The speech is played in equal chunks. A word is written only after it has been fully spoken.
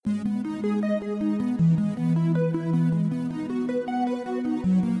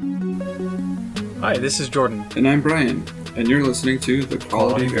Hi, this is Jordan. And I'm Brian, and you're listening to The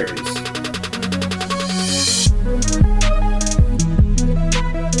Quality Varies.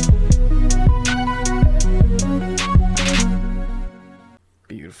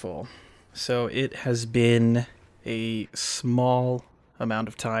 Beautiful. So it has been a small amount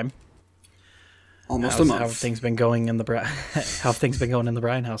of time. Almost a month. How have things been going in the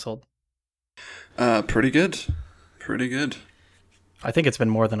Brian household? Pretty good. Pretty good. I think it's been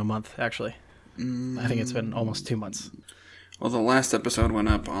more than a month, actually. I think it's been almost 2 months. Well, the last episode went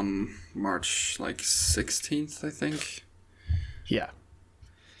up on March, 16th, I think. Yeah.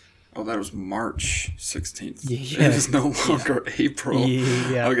 Oh, that was March 16th. Yeah. It is no longer April.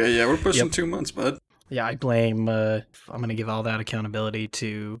 Yeah. Okay, yeah, we're pushing 2 months, bud. Yeah, I blame, I'm going to give all that accountability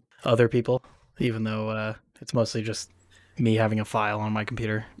to other people, even though it's mostly just me having a file on my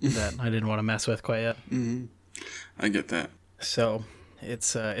computer that I didn't want to mess with quite yet. Mm-hmm. I get that. So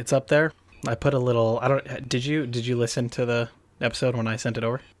it's up there. I put a little. Did you listen to the episode when I sent it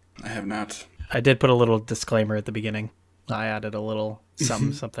over? I have not. I did put a little disclaimer at the beginning. I added a little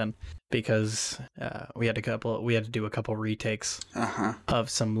something because we had to do a couple retakes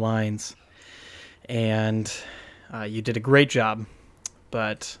of some lines, and you did a great job,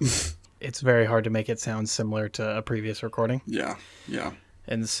 but it's very hard to make it sound similar to a previous recording. Yeah.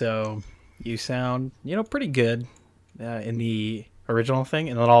 And so you sound, pretty good in the original thing,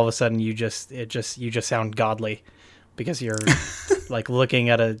 and then all of a sudden you just sound godly because you're looking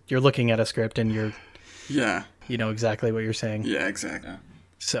at a script and you know exactly what you're saying. Yeah, exactly.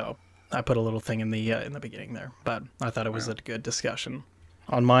 So I put a little thing in the beginning there, but I thought it was a good discussion.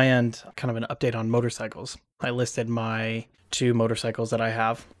 On my end, kind of an update on motorcycles. I listed my 2 motorcycles that I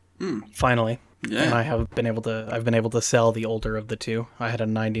have. Finally. Yeah. And I've been able to sell the older of the 2. I had a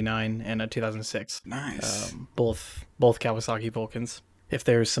 99 and a 2006. Nice. Both Kawasaki Vulcans. If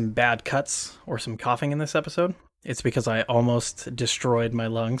there's some bad cuts or some coughing in this episode, it's because I almost destroyed my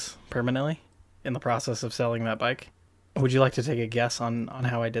lungs permanently in the process of selling that bike. Would you like to take a guess on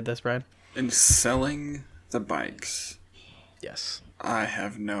how I did this, Brian? In selling the bikes, Yes. I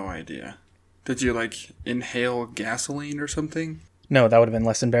have no idea. Did you inhale gasoline or something? No, that would have been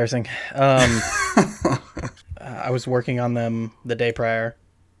less embarrassing. I was working on them the day prior,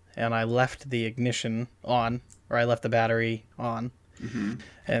 and I left the ignition on, or I left the battery on. Mm-hmm.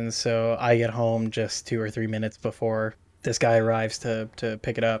 And so I get home just 2 or 3 minutes before this guy arrives to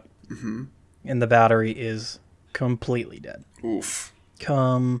pick it up. Mm-hmm. And the battery is completely dead. Oof.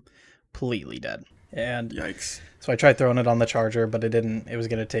 Completely dead. And Yikes. so I tried throwing it on the charger, but it was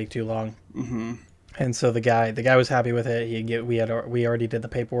going to take too long. Mm-hmm. And so the guy was happy with it. We already did the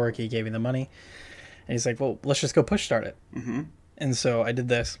paperwork. He gave me the money, and he's like, "Well, let's just go push start it." Mm-hmm. And so I did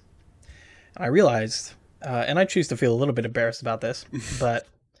this. I realized, and I choose to feel a little bit embarrassed about this, but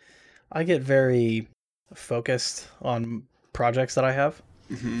I get very focused on projects that I have,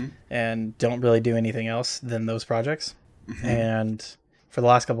 and don't really do anything else than those projects. Mm-hmm. And for the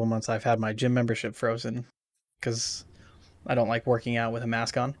last couple of months, I've had my gym membership frozen because I don't like working out with a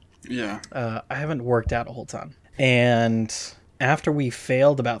mask on. Yeah. I haven't worked out a whole ton. And after we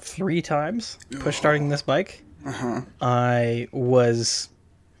failed about 3 times push starting this bike, I was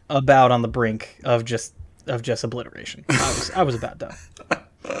about on the brink of just obliteration. I was about done.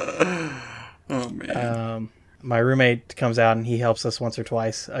 Oh man. My roommate comes out and he helps us once or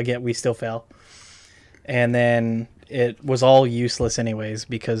twice. Again, we still fail. And then it was all useless anyways,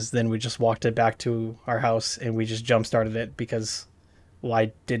 because then we just walked it back to our house and we just jump started it because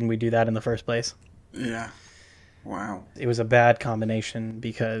why didn't we do that in the first place? Yeah. Wow. It was a bad combination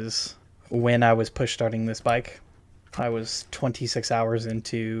because when I was push starting this bike, I was 26 hours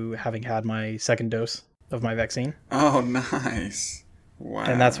into having had my second dose of my vaccine. Oh, nice. Wow.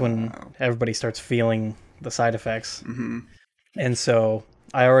 And that's when everybody starts feeling the side effects. Mm-hmm. And so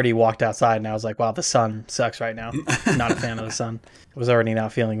I already walked outside and I was like, wow, the sun sucks right now. Not a fan of the sun. I was already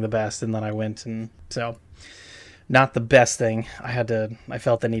not feeling the best. And then I went, and so not the best thing. I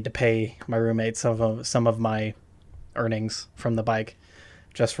felt the need to pay my roommate some of my earnings from the bike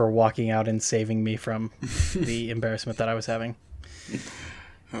just for walking out and saving me from the embarrassment that I was having.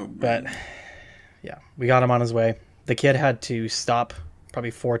 Oh, but yeah, we got him on his way. The kid had to stop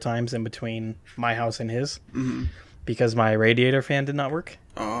probably 4 times in between my house and his because my radiator fan did not work.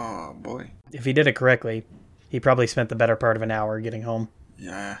 Oh boy. If he did it correctly, he probably spent the better part of an hour getting home.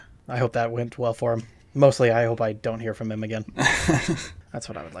 Yeah. I hope that went well for him. Mostly, I hope I don't hear from him again. That's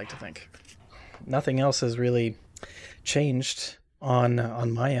what I would like to think. Nothing else has really changed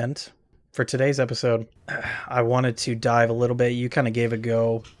on my end. For today's episode, I wanted to dive a little bit. You kind of gave a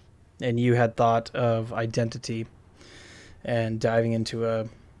go, and you had thought of identity and diving into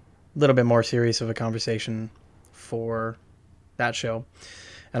little bit more serious of a conversation for that show.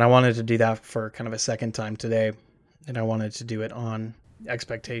 And I wanted to do that for kind of a second time today. And I wanted to do it on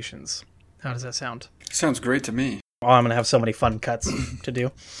expectations. How does that sound? Sounds great to me. Oh, I'm going to have so many fun cuts to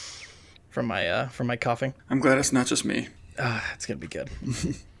do from my coughing. I'm glad it's not just me. It's going to be good.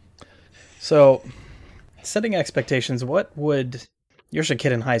 So, setting expectations, you're just a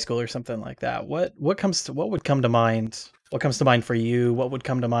kid in high school or something like that. What would come to mind? What comes to mind for you? What would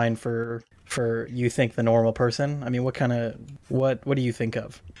come to mind for you think the normal person? I mean, what do you think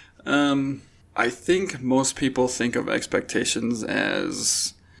of? I think most people think of expectations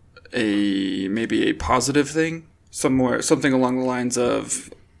as maybe a positive thing, something along the lines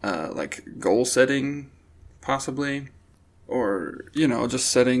of like goal setting, possibly, or just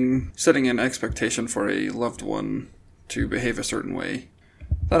setting an expectation for a loved one to behave a certain way.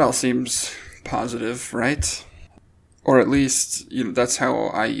 That all seems positive, right? Or at least that's how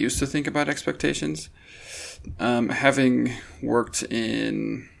I used to think about expectations. Having worked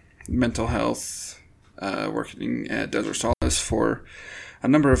in mental health, working at Desert Solace for a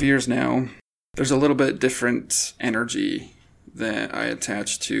number of years now, there's a little bit different energy that I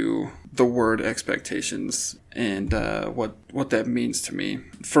attach to the word expectations and what that means to me.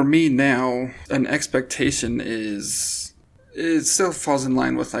 For me now, an expectation it still falls in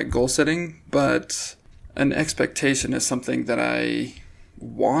line with like goal setting, but an expectation is something that I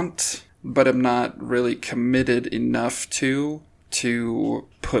want, but I'm not really committed enough to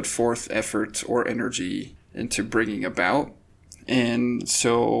put forth effort or energy into bringing about. And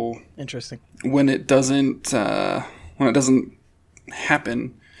so Interesting. when it doesn't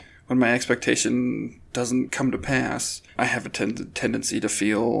happen, when my expectation doesn't come to pass, I have a tendency to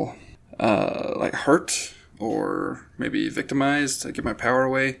feel like hurt or maybe victimized. I give my power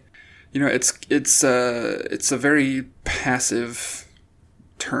away. It's a very passive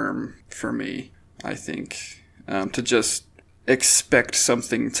term for me, I think, to just expect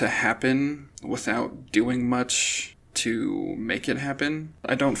something to happen without doing much to make it happen.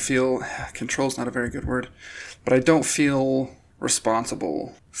 I don't feel, control's not a very good word, but I don't feel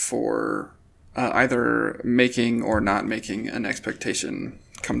responsible for either making or not making an expectation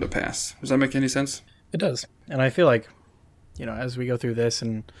come to pass. Does that make any sense? It does. And I feel like, as we go through this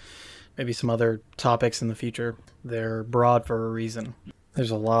and maybe some other topics in the future, they're broad for a reason.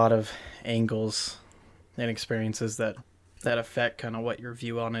 There's a lot of angles and experiences that affect kind of what your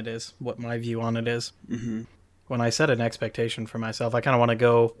view on it is, what my view on it is. Mm-hmm. When I set an expectation for myself, I kind of want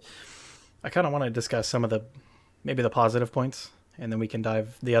to discuss some of the positive points, and then we can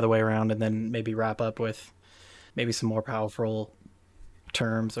dive the other way around and then maybe wrap up with maybe some more powerful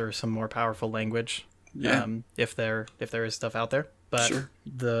terms or some more powerful language. Yeah. If there is stuff out there. But Sure.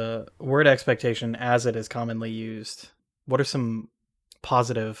 The word expectation as it is commonly used, what are some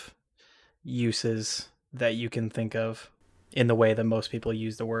positive uses that you can think of in the way that most people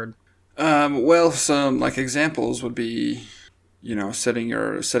use the word? Well, some like examples would be, setting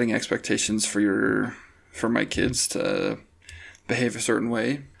expectations for my kids to behave a certain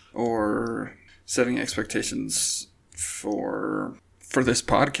way, or setting expectations for this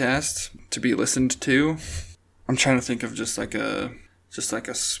podcast to be listened to. I'm trying to think of just like a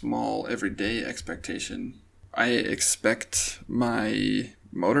small everyday expectation. I expect my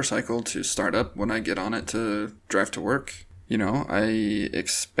motorcycle to start up when I get on it to drive to work. I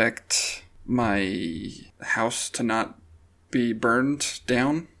expect my house to not be burned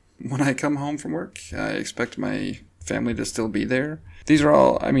down when I come home from work. I expect my family to still be there. These are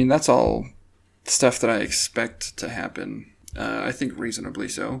all, that's all stuff that I expect to happen. I think reasonably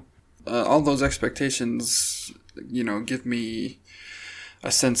so. All those expectations, give me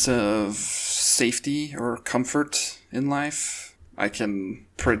a sense of safety or comfort in life. I can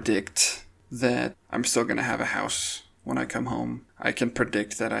predict that I'm still going to have a house when I come home. I can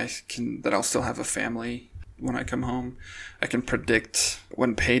predict that I'll still have a family when I come home. I can predict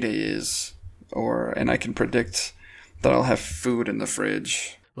when payday is, and I can predict that I'll have food in the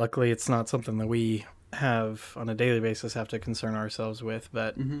fridge. Luckily, it's not something that we have on a daily basis have to concern ourselves with,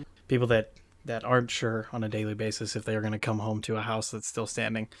 but Mm-hmm. people that aren't sure on a daily basis if they're going to come home to a house that's still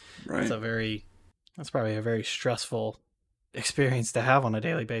standing. Right. That's probably a very stressful experience to have on a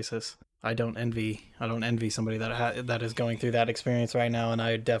daily basis. I don't envy somebody that is going through that experience right now, and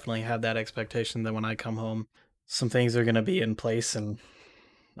I definitely have that expectation that when I come home, some things are going to be in place, and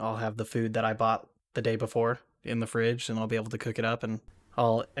I'll have the food that I bought the day before in the fridge, and I'll be able to cook it up, and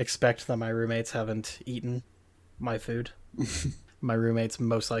I'll expect that my roommates haven't eaten my food. My roommates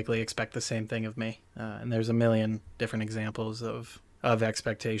most likely expect the same thing of me, and there's a million different examples of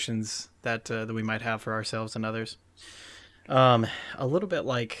expectations that we might have for ourselves and others. A little bit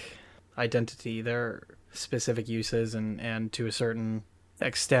like identity, their specific uses, and to a certain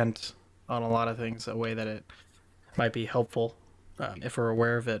extent on a lot of things, a way that it might be helpful if we're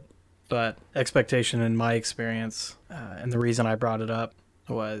aware of it. But expectation, in my experience, and the reason I brought it up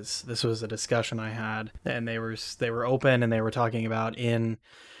was this was a discussion I had, and they were open, and they were talking about in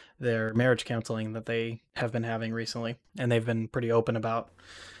their marriage counseling that they have been having recently, and they've been pretty open about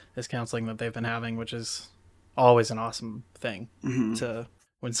this counseling that they've been having, which is always an awesome thing to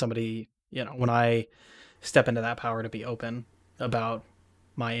when somebody, when I step into that power to be open about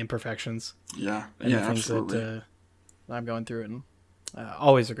my imperfections, and the things absolutely. that I'm going through, and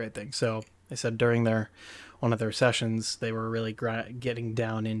always a great thing. So they said during one of their sessions, they were really getting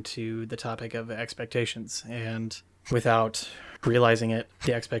down into the topic of expectations, and without realizing it,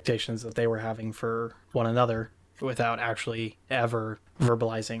 the expectations that they were having for one another, without actually ever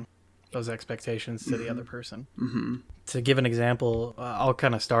verbalizing those expectations to the other person. To give an example, I'll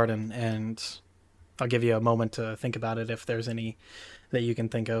kind of start, and I'll give you a moment to think about it if there's any that you can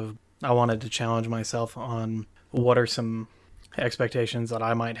think of. I wanted to challenge myself on what are some expectations that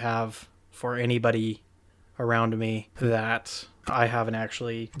I might have for anybody around me that I haven't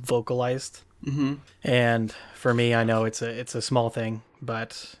actually vocalized. And for me, I know it's a small thing,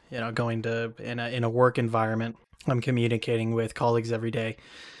 but going to in a work environment, I'm communicating with colleagues every day.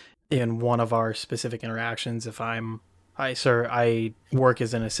 In one of our specific interactions, if I work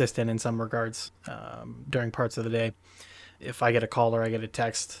as an assistant in some regards during parts of the day. If I get a call or I get a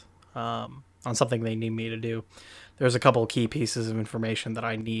text on something they need me to do, there's a couple of key pieces of information that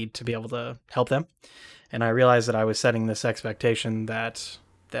I need to be able to help them. And I realized that I was setting this expectation that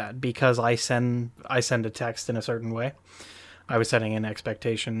because I send a text in a certain way, I was setting an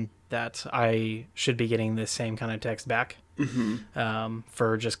expectation that I should be getting this same kind of text back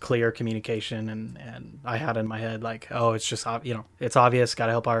for just clear communication. And I had in my head like, oh, it's just, it's obvious, got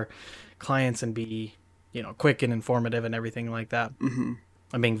to help our clients and be, quick and informative and everything like that.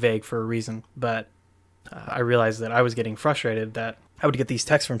 I'm being vague for a reason, but I realized that I was getting frustrated that I would get these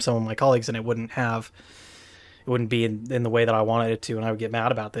texts from some of my colleagues and it wouldn't be in the way that I wanted it to, and I would get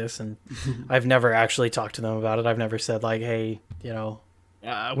mad about this. And I've never actually talked to them about it. I've never said like, hey,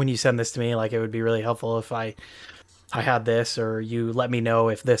 when you send this to me, like it would be really helpful if I had this, or you let me know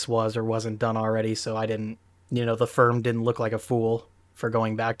if this was or wasn't done already, so I didn't, the firm didn't look like a fool for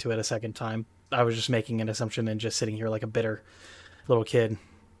going back to it a second time. I was just making an assumption and just sitting here like a bitter little kid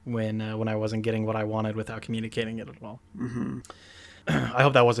when I wasn't getting what I wanted without communicating it at all. I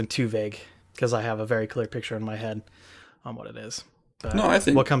hope that wasn't too vague, because I have a very clear picture in my head on what it is. But No, I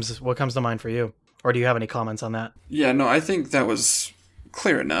think what comes to mind for you, or do you have any comments on that? Yeah, no, I think that was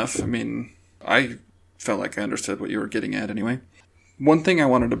clear enough. I mean, I felt like I understood what you were getting at anyway. One thing I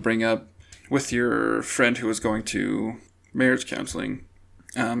wanted to bring up with your friend who was going to marriage counseling,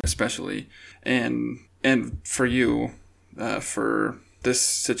 especially, and for you, for this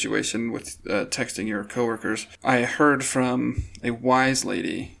situation with texting your coworkers, I heard from a wise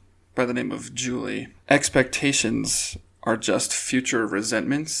lady by the name of Julie. Expectations are just future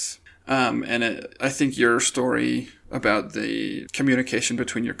resentments. I think your story about the communication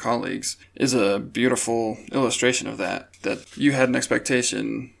between your colleagues is a beautiful illustration of that you had an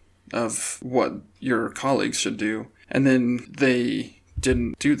expectation of what your colleagues should do, and then they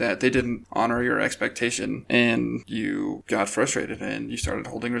didn't do that. They didn't honor your expectation, and you got frustrated and you started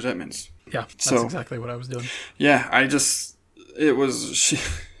holding resentments. Yeah, that's exactly what I was doing. Yeah,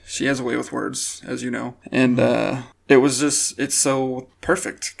 she has a way with words, as you know. And it's so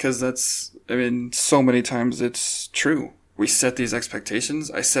perfect, because so many times it's true. We set these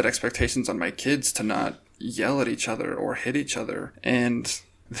expectations. I set expectations on my kids to not yell at each other or hit each other. And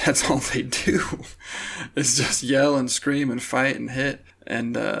that's all they do is just yell and scream and fight and hit.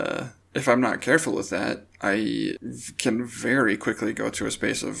 And if I'm not careful with that, I can very quickly go to a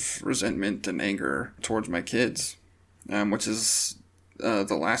space of resentment and anger towards my kids, which is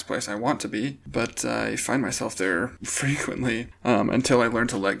the last place I want to be. But I find myself there frequently until I learn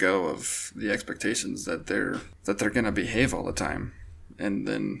to let go of the expectations that they're going to behave all the time. And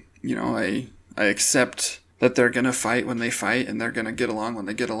then, I accept that they're going to fight when they fight, and they're going to get along when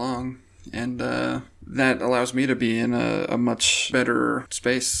they get along. And that allows me to be in a much better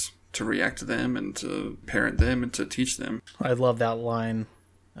space to react to them and to parent them and to teach them. I love that line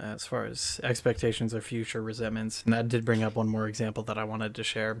as far as expectations or future resentments. And that did bring up one more example that I wanted to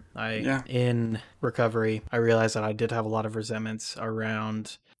share. In recovery, I realized that I did have a lot of resentments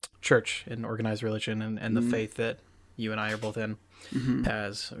around church and organized religion and the faith that you and I are both in.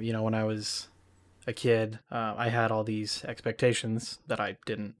 As, when I was a kid, I had all these expectations that I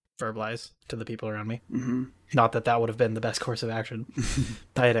didn't verbalize to the people around me. Mm-hmm. Not that that would have been the best course of action.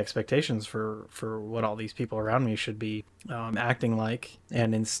 I had expectations for what all these people around me should be acting like,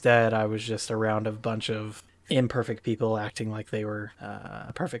 and instead I was just around a bunch of imperfect people acting like they were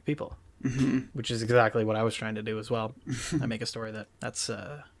perfect people, which is exactly what I was trying to do as well. I make a story that's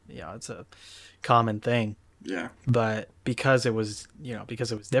it's a common thing. Yeah. But because it was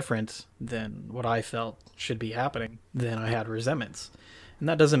different than what I felt should be happening, then I had resentments. And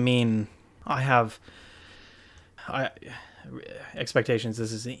that doesn't mean expectations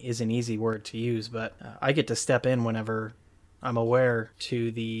is an easy word to use, but I get to step in whenever I'm aware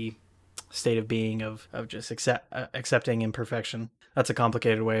to the state of being of just accepting imperfection. That's a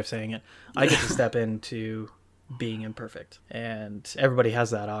complicated way of saying it. I get to step into being imperfect, and everybody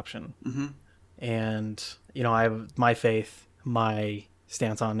has that option. Mm-hmm. And I have my faith, my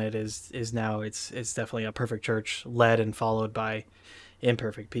stance on it is now it's definitely a perfect church led and followed by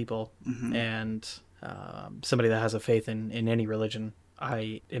imperfect people. Mm-hmm. And somebody that has a faith in any religion,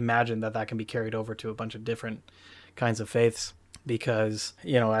 I imagine that can be carried over to a bunch of different kinds of faiths, because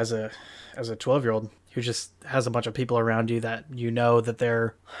as a 12-year-old who just has a bunch of people around you that that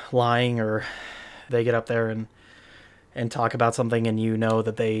they're lying, or they get up there and talk about something and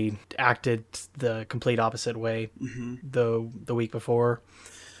that they acted the complete opposite way the week before.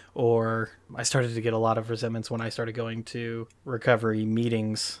 Or I started to get a lot of resentments when I started going to recovery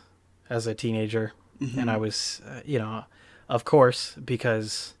meetings as a teenager. And I was, of course,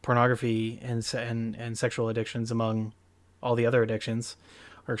 because pornography and sexual addictions, among all the other addictions,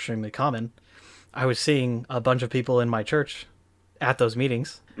 are extremely common. I was seeing a bunch of people in my church at those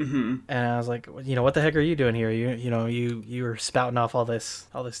meetings, and I was like, what the heck are you doing here? You were spouting off all this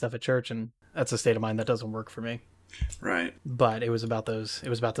stuff at church, and that's a state of mind that doesn't work for me. Right. But it was about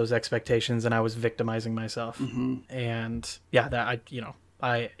those expectations, and I was victimizing myself. And yeah,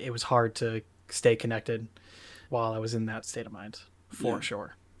 it was hard to stay connected while I was in that state of mind, for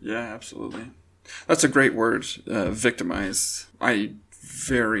sure. Yeah, absolutely. That's a great word, victimize. I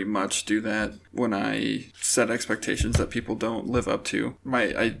very much do that when I set expectations that people don't live up to.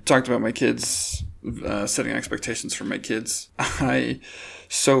 I talked about my kids, setting expectations for my kids. I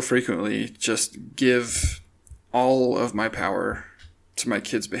so frequently just give all of my power to my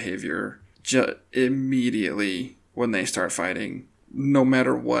kids' behavior immediately when they start fighting, no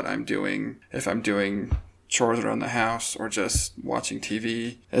matter what I'm doing. If I'm doing chores around the house or just watching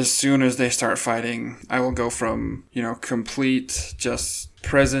TV, as soon as they start fighting, I will go from, complete just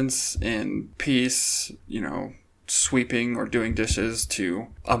presence and peace, sweeping or doing dishes, to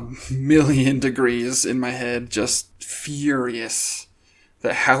 1,000,000 degrees in my head, just furious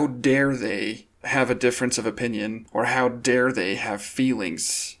that how dare they have a difference of opinion, or how dare they have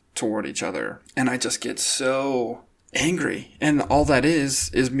feelings toward each other. And I just get so angry. And all that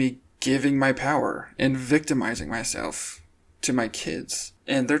is me giving my power and victimizing myself to my kids.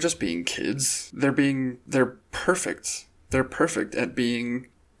 And they're just being kids. They're perfect. They're perfect at being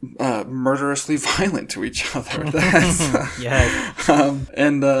murderously violent to each other. Yeah.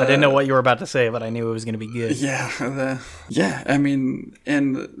 And I didn't know what you were about to say, but I knew it was going to be good. Yeah. I mean,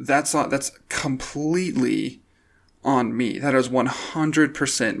 and that's completely on me. That is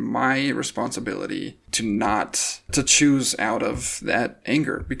 100% my responsibility to choose out of that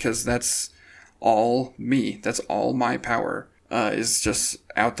anger, because that's all me. That's all my power is just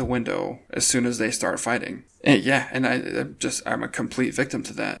out the window as soon as they start fighting. And I'm a complete victim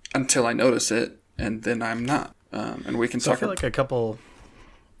to that until I notice it, and then I'm not. And we can talk. I feel like I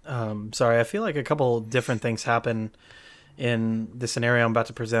feel like a couple different things happen in the scenario I'm about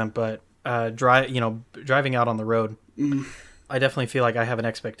to present, but driving out on the road, I definitely feel like I have an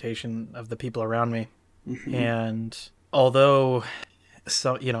expectation of the people around me. And although, a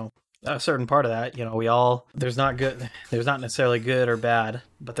certain part of that, there's not necessarily good or bad,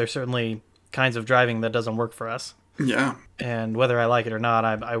 but there's certainly kinds of driving that doesn't work for us. Yeah. And whether I like it or not,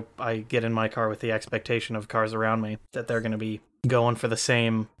 I get in my car with the expectation of cars around me that they're going to be going for the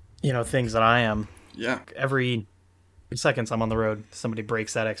same, things that I am. Yeah. Every seconds I'm on the road, somebody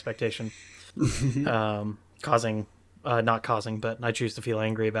breaks that expectation, not causing, but I choose to feel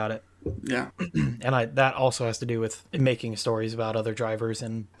angry about it. Yeah. And that also has to do with making stories about other drivers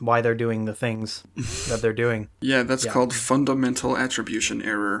and why they're doing the things that they're doing. Yeah, that's called fundamental attribution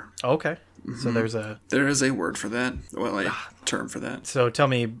error. Okay. So there is a word for that. Well, a term for that. So tell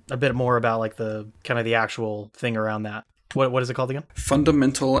me a bit more about like the kind of the actual thing around that. What is it called again?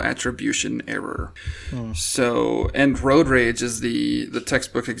 Fundamental attribution error. So, and road rage is the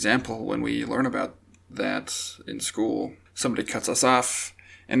textbook example when we learn about that in school. Somebody cuts us off,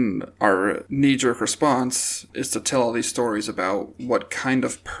 And our knee-jerk response is to tell all these stories about what kind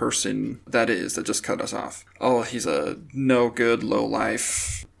of person that is that just cut us off. Oh, he's a no-good,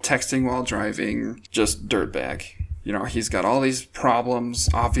 low-life, texting while driving, just dirtbag. You know, he's got all these problems,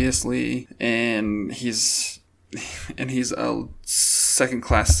 obviously, and he's a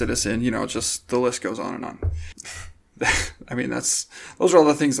second-class citizen. You know, just the list goes on and on. I mean, those are all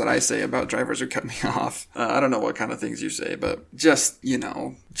the things that I say about drivers who cut me off. I don't know what kind of things you say, but just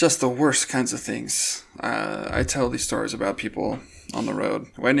the worst kinds of things. I tell these stories about people on the road,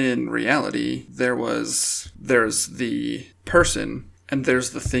 when in reality, there's the person and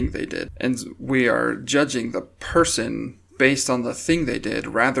there's the thing they did. And we are judging the person based on the thing they did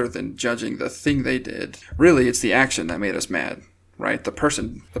rather than judging the thing they did. Really, it's the action that made us mad, right? The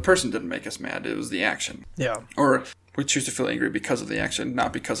person didn't make us mad. It was the action. Yeah. Or we choose to feel angry because of the action,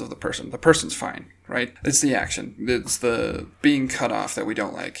 not because of the person. The person's fine, right? It's the action. It's the being cut off that we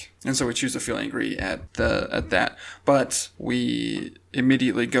don't like. And so we choose to feel angry at that. But we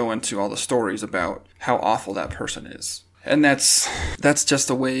immediately go into all the stories about how awful that person is. And that's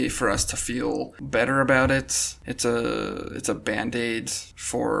just a way for us to feel better about it. It's a Band-Aid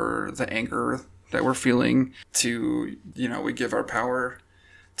for the anger that we're feeling. We give our power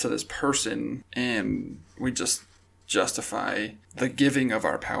to this person, and we just justify the giving of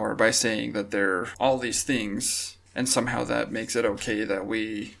our power by saying that they're all these things, and somehow that makes it okay that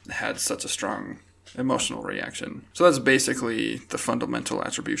we had such a strong emotional reaction. So that's basically the fundamental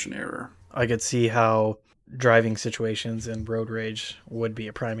attribution error. I could see how driving situations and road rage would be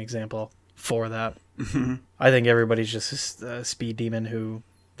a prime example for that. Mm-hmm. I think everybody's just a speed demon who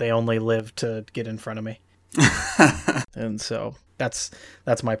they only live to get in front of me. And so that's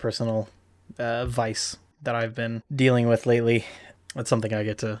my personal vice that I've been dealing with lately. That's something I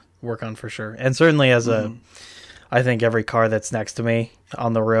get to work on for sure. And certainly I think every car that's next to me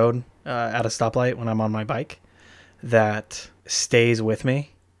on the road at a stoplight when I'm on my bike that stays with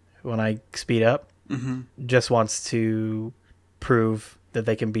me when I speed up just wants to prove that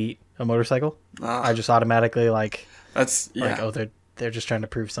they can beat a motorcycle. I just automatically they're just trying to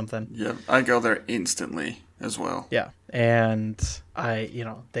prove something. Yeah, I go there instantly as well. Yeah. And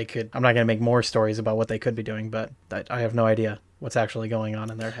they could, I'm not going to make more stories about what they could be doing, but I have no idea what's actually going on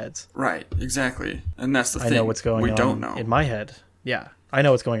in their heads. Right, exactly. And that's the thing. I know what's going on. We don't know. In my head. Yeah. I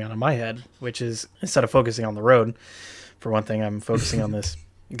know what's going on in my head, which is instead of focusing on the road, for one thing, I'm focusing on this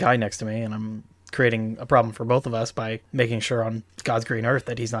guy next to me, and I'm creating a problem for both of us by making sure on God's green earth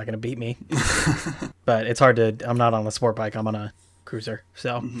that he's not going to beat me. But it's hard to, I'm not on a sport bike, I'm on a cruiser.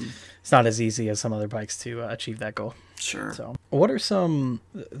 So it's not as easy as some other bikes to achieve that goal. Sure. So what are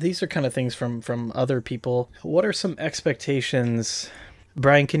these are kind of things from other people. What are some expectations?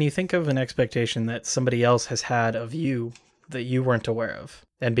 Brian, can you think of an expectation that somebody else has had of you that you weren't aware of?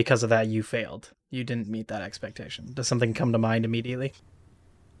 And because of that, you failed. You didn't meet that expectation. Does something come to mind immediately?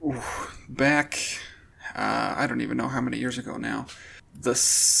 Back, I don't even know how many years ago now. The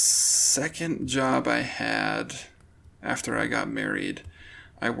second job I had after I got married,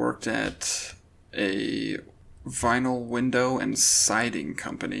 I worked at a vinyl window and siding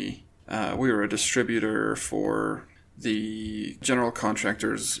company. We were a distributor for the general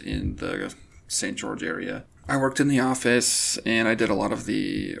contractors in the St. George area. I worked in the office and I did a lot of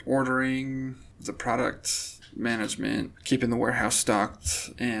the ordering, the product management, keeping the warehouse stocked,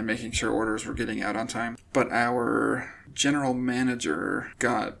 and making sure orders were getting out on time. But our general manager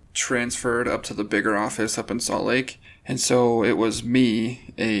got transferred up to the bigger office up in Salt Lake, and so it was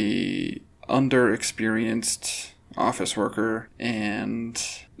me, a underexperienced office worker, and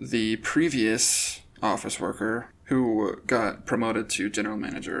the previous office worker who got promoted to general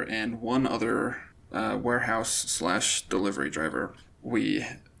manager, and one other warehouse/delivery driver. We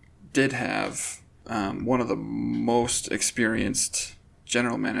did have one of the most experienced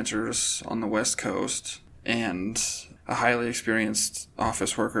general managers on the West Coast and a highly experienced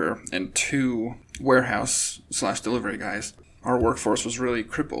office worker and two warehouse/delivery guys. Our workforce was really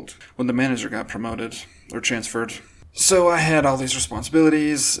crippled when the manager got promoted or transferred. So I had all these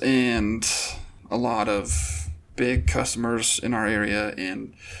responsibilities and a lot of big customers in our area,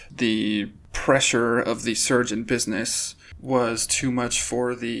 and the pressure of the surge in business was too much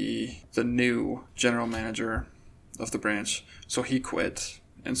for the new general manager of the branch. So he quit.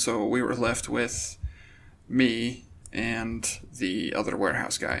 And so we were left with me and the other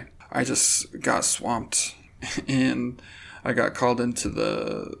warehouse guy. I just got swamped and I got called into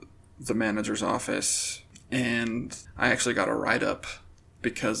the manager's office, and I actually got a write-up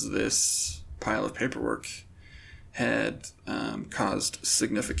because this pile of paperwork had caused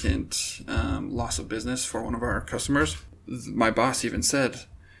significant loss of business for one of our customers. My boss even said,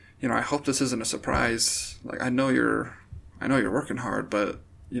 I hope this isn't a surprise. Like, I know you're working hard, but,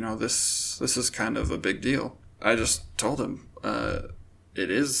 this is kind of a big deal. I just told him,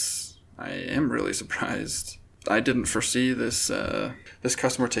 it is. I am really surprised. I didn't foresee this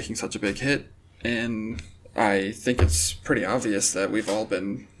customer taking such a big hit, and I think it's pretty obvious that we've all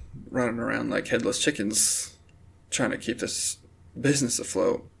been running around like headless chickens trying to keep this business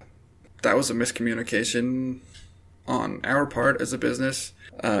afloat. That was a miscommunication on our part as a business,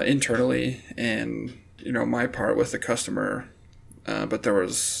 internally, and my part with the customer. But there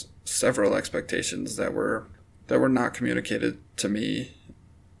was several expectations that were not communicated to me.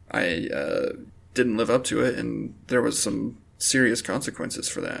 I didn't live up to it, and there was some serious consequences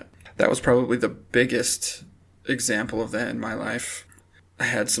for that. That was probably the biggest example of that in my life. I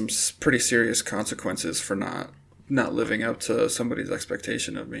had some pretty serious consequences for not living up to somebody's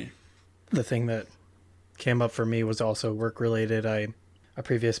expectation of me. The thing that came up for me was also work related. A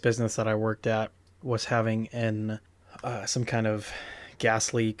previous business that I worked at was having some kind of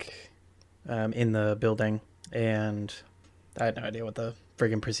gas leak in the building, and I had no idea what the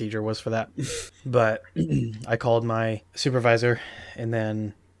friggin' procedure was for that. But I called my supervisor, and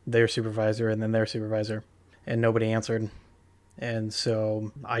then their supervisor, and then their supervisor, and nobody answered. And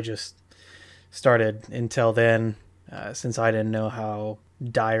so I just started, until then, since I didn't know how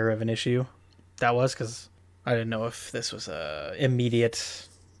dire of an issue that was, because I didn't know if this was a immediate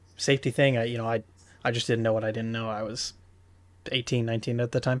safety thing. I just didn't know what I didn't know. I was 18, 19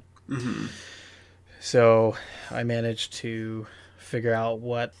 at the time. Mm-hmm. So I managed to figure out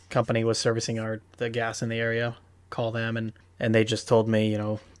what company was servicing the gas in the area, call them, and they just told me,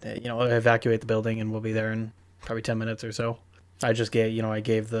 evacuate the building and we'll be there in probably 10 minutes or so. I just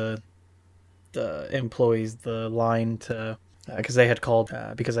gave the employees the line to, because they had called,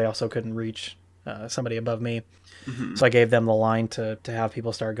 because they also couldn't reach somebody above me. Mm-hmm. So I gave them the line to have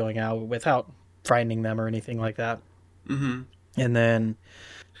people start going out without frightening them or anything like that. Mm-hmm. And then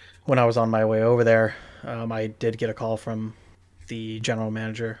when I was on my way over there, I did get a call from the general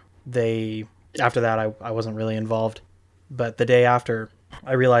manager. After that, I wasn't really involved. But the day after,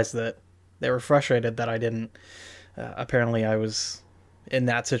 I realized that they were frustrated that I didn't. Apparently, I was in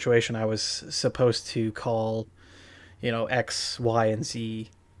that situation. I was supposed to call, X, Y, and Z,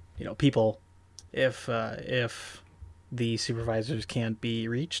 people, if the supervisors can't be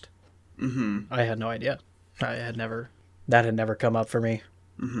reached. Mm-hmm. I had no idea. That had never come up for me.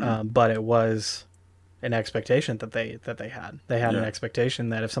 Mm-hmm. But it was an expectation that they had. They had an expectation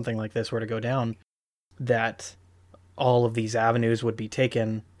that if something like this were to go down, that all of these avenues would be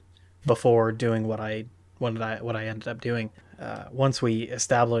taken before doing what I ended up doing. Once we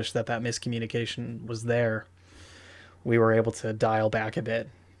established that miscommunication was there, we were able to dial back a bit,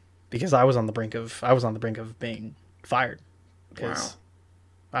 because I was on the brink of being fired, because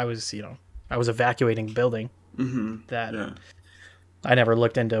I was evacuating the building. Mm-hmm. That I never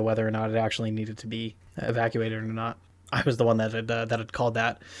looked into whether or not it actually needed to be evacuated or not. I was the one that had called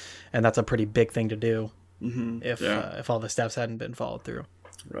that, and that's a pretty big thing to do. Mm-hmm. If all the steps hadn't been followed through.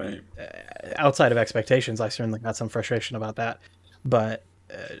 Right. Outside of expectations, I certainly got some frustration about that. But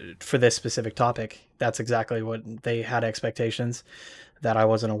for this specific topic, that's exactly what they had, expectations that I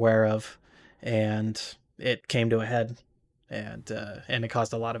wasn't aware of, and it came to a head, and it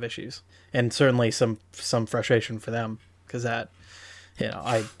caused a lot of issues, and certainly some frustration for them, because that,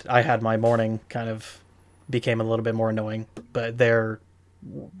 I had my morning kind of became a little bit more annoying, but their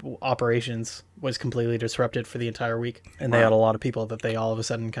operations was completely disrupted for the entire week, and they had a lot of people that they all of a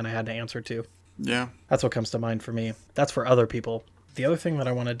sudden kind of had to answer to. Yeah. That's what comes to mind for me. That's for other people. The other thing that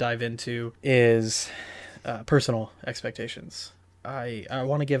I want to dive into is personal expectations. I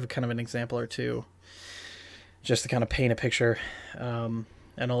want to give kind of an example or two, just to kind of paint a picture, and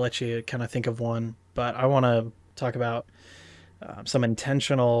I'll let you kind of think of one, but I want to talk about some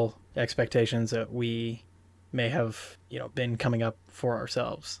intentional expectations that we may have been coming up for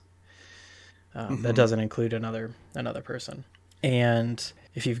ourselves, that doesn't include another person. And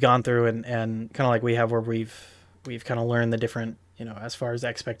if you've gone through and kind of like we have, where we've kind of learned the different, as far as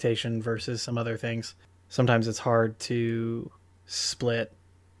expectation versus some other things, sometimes it's hard to split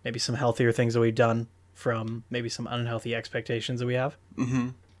maybe some healthier things that we've done from maybe some unhealthy expectations that we have. Mm-hmm.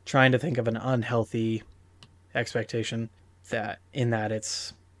 Trying to think of an unhealthy expectation that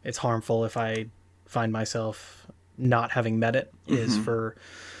it's harmful if I find myself not having met it, is for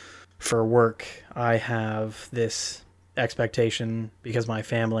work. I have this expectation, because my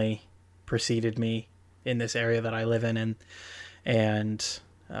family preceded me in this area that I live in, and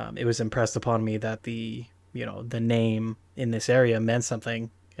it was impressed upon me that the name in this area meant something,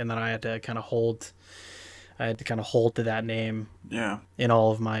 and that I had to kind of hold I had to kind of hold to that name Yeah. in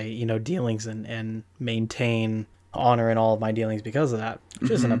all of my, dealings and maintain honor in all of my dealings because of that,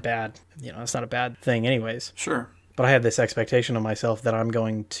 which isn't a bad, it's not a bad thing anyways. Sure. But I had this expectation of myself that I'm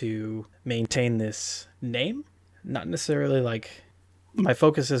going to maintain this name. Not necessarily like my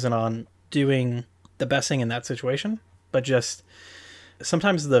focus isn't on doing the best thing in that situation, but just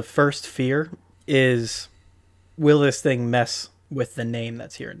sometimes the first fear is, will this thing mess with the name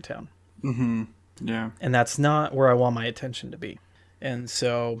that's here in town? Mm-hmm. Yeah. And that's not where I want my attention to be. And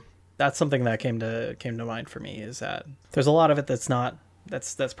so that's something that came to mind for me, is that there's a lot of it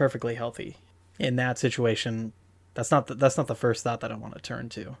that's perfectly healthy. In that situation, that's not the first thought that I want to turn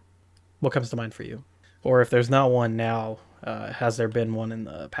to. What comes to mind for you? Or if there's not one now, has there been one in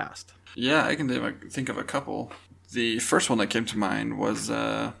the past? Yeah, I can think of a couple. The first one that came to mind was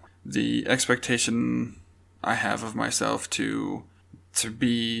the expectation I have of myself to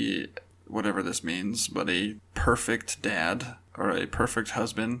be, whatever this means, but a perfect dad or a perfect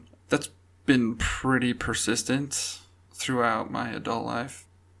husband. That's been pretty persistent throughout my adult life.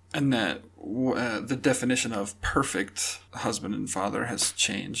 And that the definition of perfect husband and father has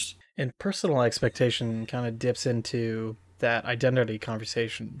changed. And personal expectation kind of dips into that identity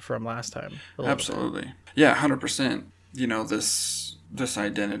conversation from last time. Absolutely. Yeah, 100%. This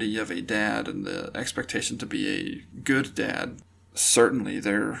identity of a dad and the expectation to be a good dad, certainly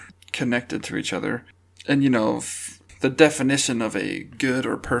they're connected to each other. And, the definition of a good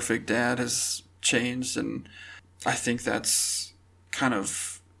or perfect dad has changed, and I think that's kind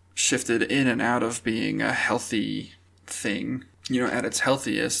of shifted in and out of being a healthy thing. At its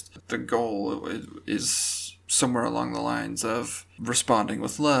healthiest, the goal is somewhere along the lines of responding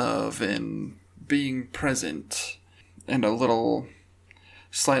with love and being present, and a little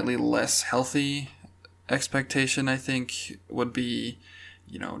slightly less healthy expectation, I think, would be,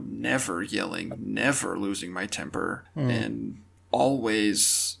 never yelling, never losing my temper, and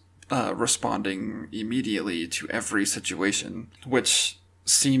always responding immediately to every situation, which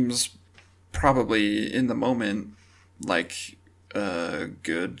seems probably in the moment like a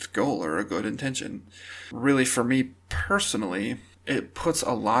good goal or a good intention. Really, for me personally, it puts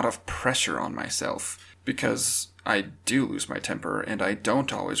a lot of pressure on myself because I do lose my temper and I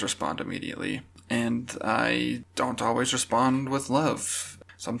don't always respond immediately, and I don't always respond with love.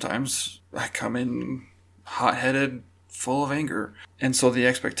 Sometimes I come in hot-headed, full of anger, and so the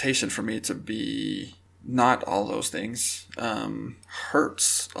expectation for me to be not all those things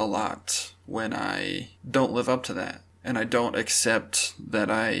hurts a lot when I don't live up to that. And I don't accept that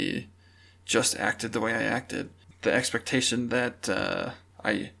I just acted the way I acted. The expectation that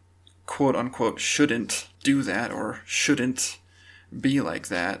I quote-unquote shouldn't do that or shouldn't be like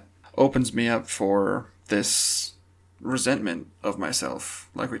that opens me up for this resentment of myself,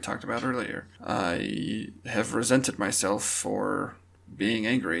 like we talked about earlier. I have resented myself for being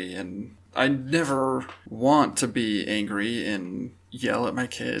angry, and I never want to be angry and yell at my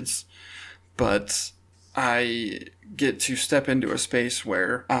kids, but I get to step into a space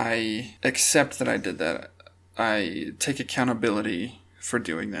where I accept that I did that. I take accountability for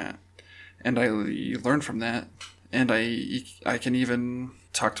doing that, and I learn from that, and I can even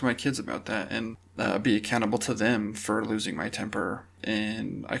talk to my kids about that and be accountable to them for losing my temper,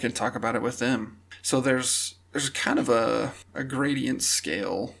 and I can talk about it with them. So there's kind of a gradient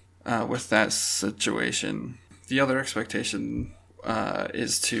scale with that situation. The other expectation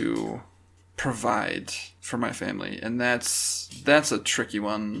is to provide for my family, and that's a tricky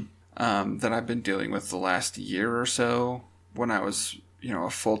one that I've been dealing with the last year or so. When I was a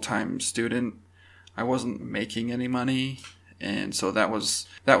full-time student, I wasn't making any money, and so that was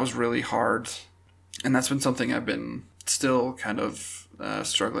really hard, and that's been something I've been still kind of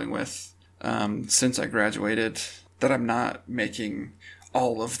struggling with since I graduated, that I'm not making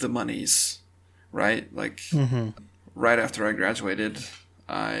all of the monies, right? Like right after I graduated,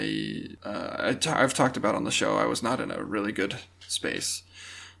 I've talked about on the show, I was not in a really good space.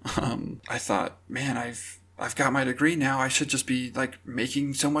 I thought, man, I've got my degree now. I should just be like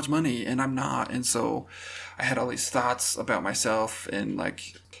making so much money, and I'm not. And so I had all these thoughts about myself, and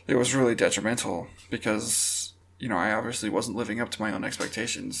like it was really detrimental because I obviously wasn't living up to my own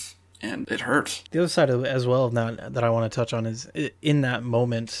expectations, and it hurt. The other side of as well of that I want to touch on is in that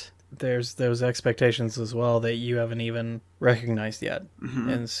moment, there's those expectations as well that you haven't even recognized yet.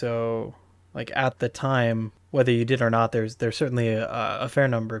 And so like at the time, whether you did or not, there's certainly a fair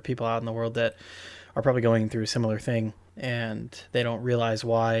number of people out in the world that are probably going through a similar thing, and they don't realize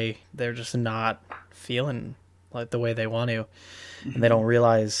why they're just not feeling like the way they want to. And they don't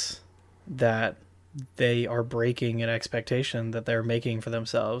realize that they are breaking an expectation that they're making for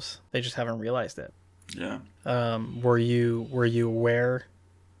themselves. They just haven't realized it. Yeah. Were you aware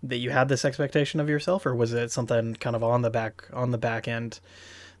that you had this expectation of yourself, or was it something kind of on the back end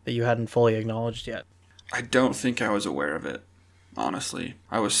that you hadn't fully acknowledged yet? I don't think I was aware of it, honestly.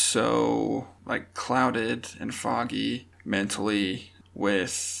 I was so like clouded and foggy mentally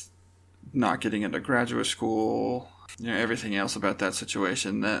with not getting into graduate school, everything else about that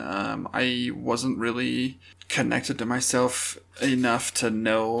situation, that I wasn't really connected to myself enough to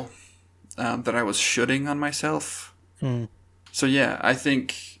know that I was shoulding on myself. So yeah, I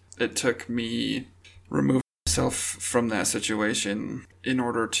think it took me removing myself from that situation in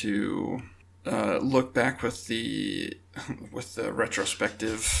order to look back with the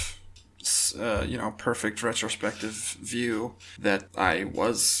retrospective, perfect retrospective view that I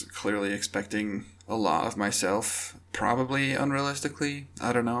was clearly expecting a lot of myself, probably unrealistically.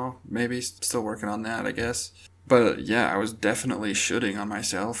 I don't know. Maybe still working on that, I guess. But yeah, I was definitely shoulding on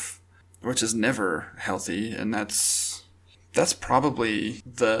myself, which is never healthy, and that's probably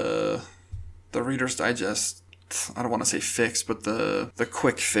the Reader's Digest. I don't want to say fix, but the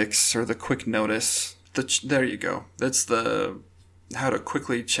quick fix or the quick notice. There you go. That's the how to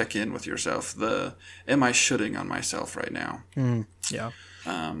quickly check in with yourself. Am I shoulding on myself right now? Yeah.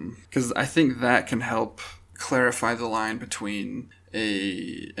 Because I think that can help clarify the line between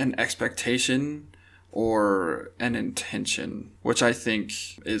an expectation or an intention, which I think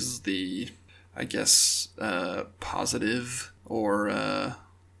is positive or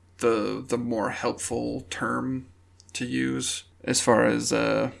the more helpful term to use as far as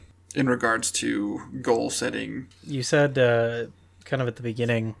in regards to goal setting. You said kind of at the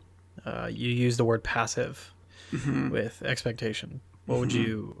beginning, you used the word passive with expectation. What would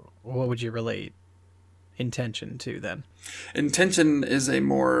you relate intention to then? Intention is a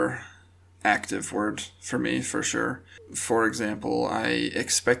more active word for me, for sure. For example, I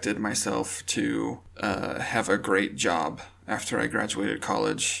expected myself to have a great job after I graduated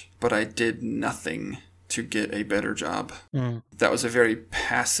college, but I did nothing to get a better job. That was a very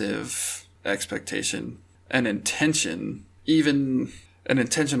passive expectation. An intention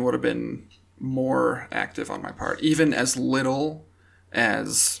would have been more active on my part, even as little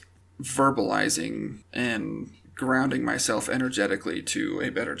as verbalizing and grounding myself energetically to a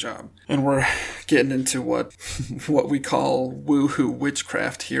better job. And we're getting into what we call woohoo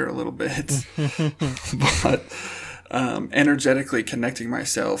witchcraft here a little bit. But energetically connecting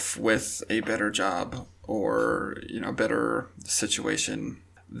myself with a better job or better situation,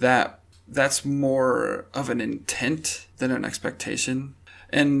 that's more of an intent than an expectation.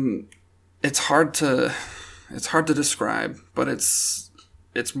 And it's hard to describe, but it's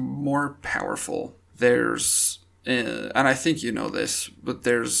more powerful. There's and I think you know this, but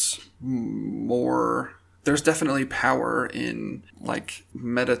there's definitely power in like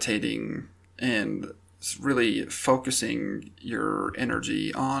meditating and really focusing your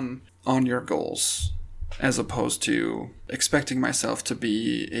energy on your goals, as opposed to expecting myself to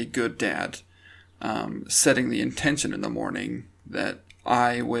be a good dad, setting the intention in the morning that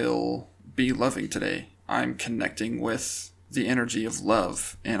I will be loving today. I'm connecting with the energy of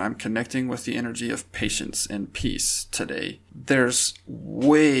love, and I'm connecting with the energy of patience and peace today. There's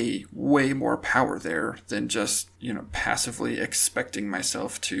way, way more power there than just, passively expecting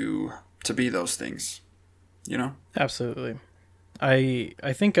myself to be those things, Absolutely. I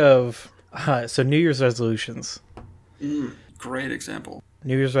think of so New Year's resolutions. Great example.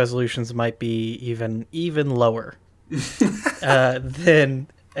 New Year's resolutions might be even lower than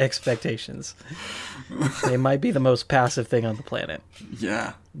expectations. They might be the most passive thing on the planet.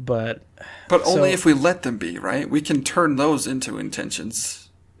 Yeah. But only if we let them be, right? We can turn those into intentions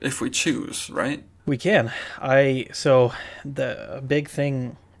if we choose, right? We can. So the big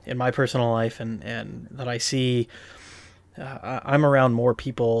thing in my personal life and that I see, I'm around more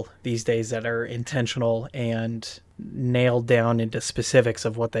people these days that are intentional and nailed down into specifics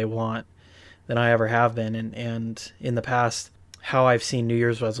of what they want than I ever have been. And in the past, how I've seen New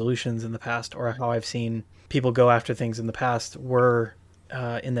Year's resolutions in the past, or how I've seen people go after things in the past, were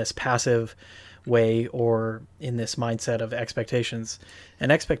in this passive way or in this mindset of expectations.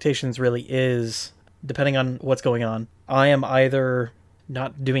 And expectations really is, depending on what's going on, I am either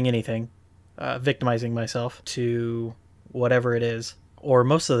not doing anything, victimizing myself to whatever it is, or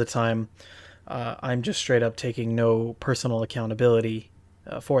most of the time, I'm just straight up taking no personal accountability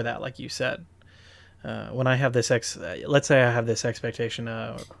for that, like you said. When I have this let's say I have this expectation,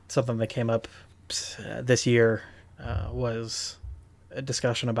 something that came up this year was a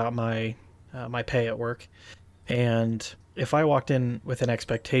discussion about my pay at work. And if I walked in with an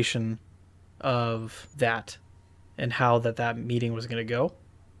expectation of that and how that meeting was going to go,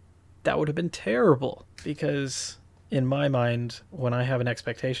 that would have been terrible, because in my mind, when I have an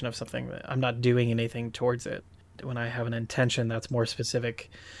expectation of something, I'm not doing anything towards it. When I have an intention that's more specific,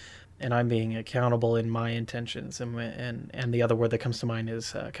 and I'm being accountable in my intentions, and the other word that comes to mind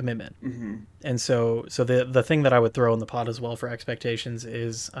is commitment. Mm-hmm. And so the thing that I would throw in the pot as well for expectations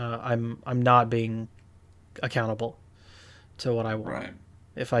is I'm not being accountable to what I want. Right.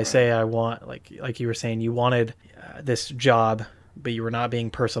 If I say I want, like you were saying, you wanted this job, but you were not being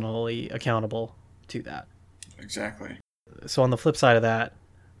personally accountable to that. Exactly. So on the flip side of that,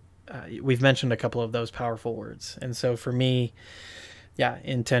 we've mentioned a couple of those powerful words. And so for me, yeah,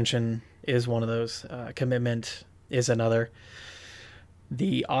 intention is one of those. Commitment is another.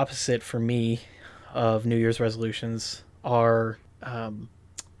 The opposite for me of New Year's resolutions are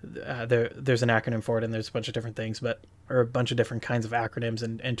there's an acronym for it, and there's a bunch of different things, or a bunch of different kinds of acronyms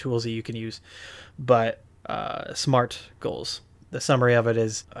and tools that you can use. But SMART goals. The summary of it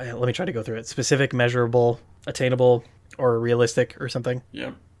is, let me try to go through it. Specific, measurable, attainable, or realistic, or something.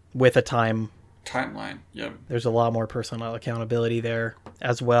 Yep. With a timeline. Yep. There's a lot more personal accountability there,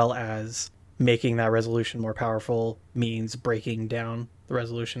 as well as making that resolution more powerful means breaking down the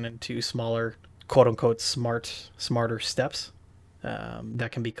resolution into smaller, quote unquote, smarter steps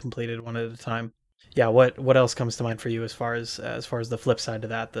that can be completed one at a time. Yeah. What else comes to mind for you as far as the flip side to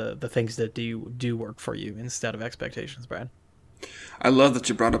that, the things that do work for you instead of expectations, Brad? I love that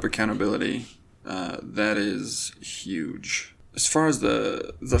you brought up accountability. That is huge. As far as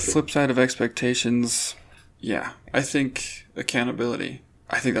the flip side of expectations, yeah, I think accountability.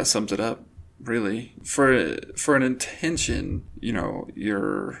 I think that sums it up, really. For an intention,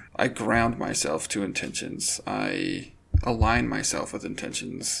 I ground myself to intentions. I align myself with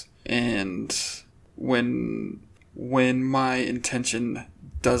intentions. And when my intention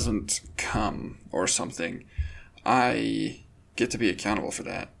doesn't come or something, I get to be accountable for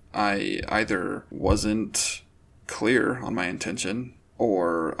that. I either wasn't clear on my intention,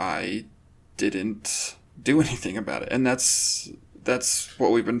 or I didn't do anything about it. And that's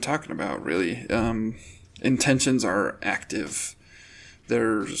what we've been talking about, really. Intentions are active.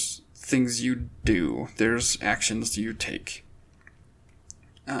 There's things you do. There's actions you take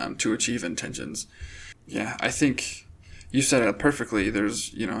to achieve intentions. Yeah, I think you said it perfectly.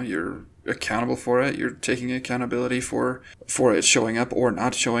 There's, you're accountable for it. You're taking accountability for it showing up or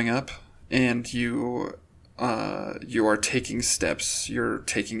not showing up. And you are taking steps, you're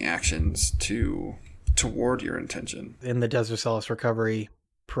taking actions toward your intention. In the Desert Solace Recovery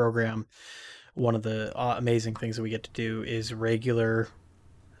program, one of the amazing things that we get to do is regular,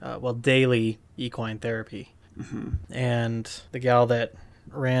 daily equine therapy. Mm-hmm. And the gal that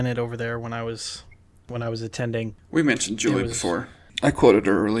ran it over there when I was attending, we mentioned Julie before. I quoted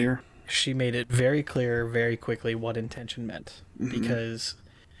her earlier. She made it very clear very quickly what intention meant, mm-hmm. because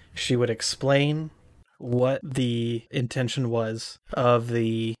she would explain what the intention was of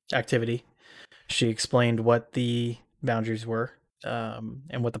the activity. She explained what the boundaries were,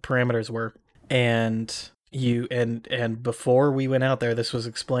 and what the parameters were. And before we went out there, this was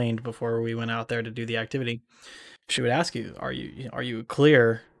explained before we went out there to do the activity. She would ask you, are you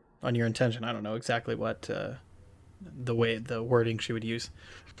clear on your intention? I don't know exactly what the wording she would use,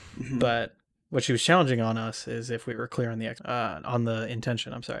 mm-hmm. but what she was challenging on us is if we were clear on the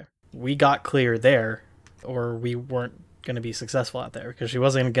intention. I'm sorry. We got clear there, or we weren't going to be successful out there, because she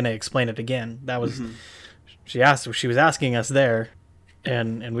wasn't going to explain it again. That was, mm-hmm. she was asking us there,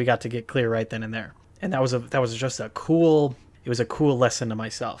 and we got to get clear right then and there. And that was just a cool lesson to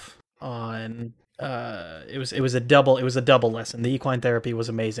myself on, it was a double lesson. The equine therapy was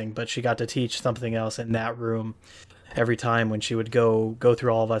amazing, but she got to teach something else in that room every time when she would go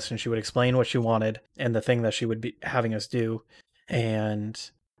through all of us, and she would explain what she wanted and the thing that she would be having us do. And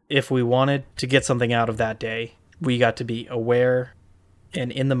if we wanted to get something out of that day, we got to be aware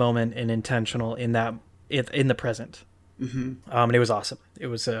and in the moment and intentional in the present. Mm-hmm. And it was awesome. It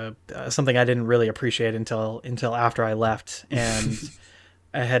was something I didn't really appreciate until after I left, and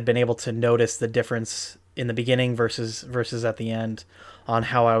I had been able to notice the difference in the beginning versus at the end on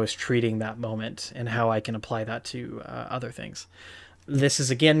how I was treating that moment and how I can apply that to other things. This is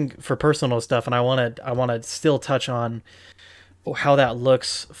again for personal stuff, and I want to still touch on how that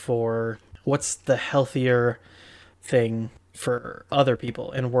looks for what's the healthier thing for other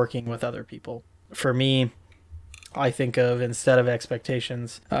people and working with other people. For me, I think of, instead of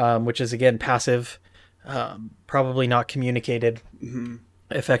expectations, which is again passive, probably not communicated mm-hmm.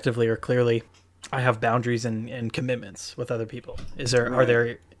 effectively or clearly, I have boundaries and commitments with other people.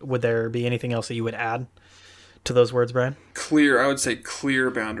 Would there be anything else that you would add to those words, Brian? I would say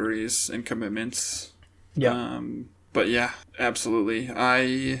clear boundaries and commitments. Yeah. But yeah, absolutely.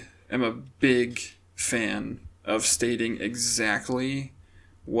 am a big fan of stating exactly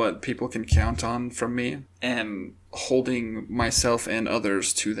what people can count on from me and holding myself and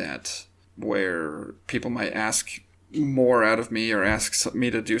others to that, where people might ask more out of me or ask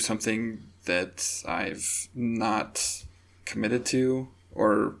me to do something that I've not committed to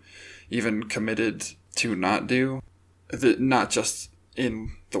or even committed to not do. Not just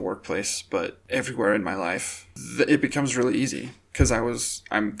in the workplace, but everywhere in my life. It becomes really easy because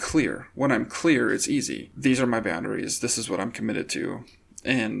I'm clear. When I'm clear, it's easy. These are my boundaries. This is what I'm committed to.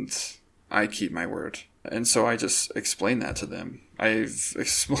 And I keep my word. And so I just explain that to them. I've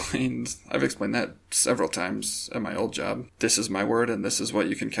explained that several times at my old job. This is my word and this is what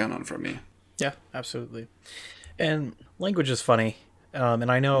you can count on from me. Yeah, absolutely. And language is funny.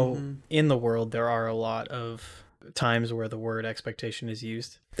 And I know in the world there are a lot of times where the word expectation is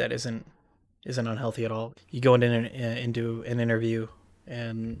used that isn't unhealthy at all. You go into an interview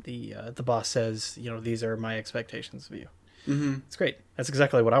and the boss says, these are my expectations of you. Mm-hmm. It's great. That's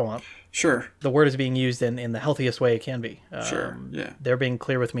exactly what I want. Sure. The word is being used in the healthiest way it can be. Sure. Yeah. They're being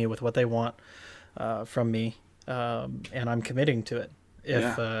clear with me with what they want from me, and I'm committing to it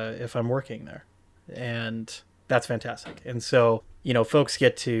if I'm working there, and that's fantastic. And so folks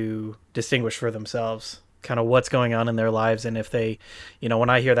get to distinguish for themselves kind of what's going on in their lives, and if they, when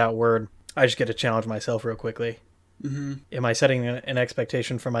I hear that word, I just get to challenge myself real quickly. Mm-hmm. Am I setting an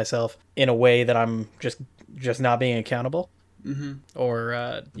expectation for myself in a way that I'm just not being accountable? Mm-hmm. Or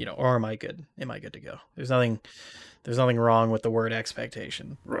or am I good? Am I good to go? There's nothing wrong with the word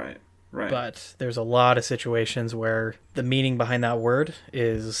expectation. Right. But there's a lot of situations where the meaning behind that word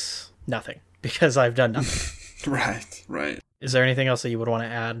is nothing because I've done nothing. Right. Is there anything else that you would want to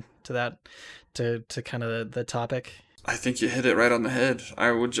add to that, to kind of the topic? I think you hit it right on the head.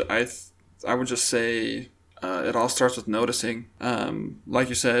 I would just say it all starts with noticing. Like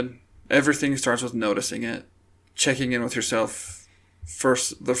you said, everything starts with noticing it. Checking in with yourself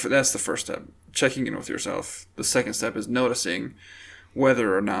first. That's the first step. Checking in with yourself. The second step is noticing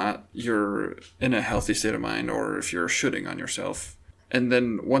whether or not you're in a healthy state of mind or if you're shooting on yourself. And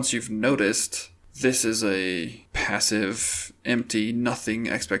then once you've noticed, this is a passive, empty, nothing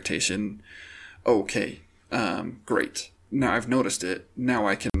expectation. Okay, great. Now I've noticed it. Now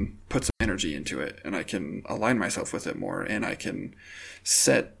I can put some energy into it and I can align myself with it more and I can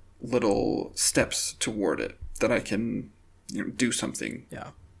set little steps toward it that I can do something.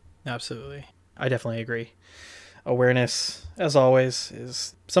 Yeah, absolutely. I definitely agree. Awareness, as always,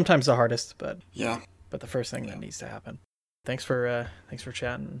 is sometimes the hardest, but the first thing that needs to happen. Thanks for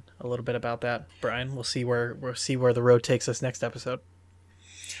chatting a little bit about that, Brian. We'll see where the road takes us next episode.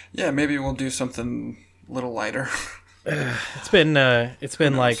 Yeah, maybe we'll do something a little lighter. It's been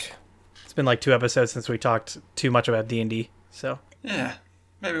like 2 episodes since we talked too much about D&D. So yeah,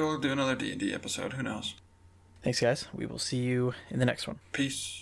 maybe we'll do another D&D episode. Who knows? Thanks, guys. We will see you in the next one. Peace.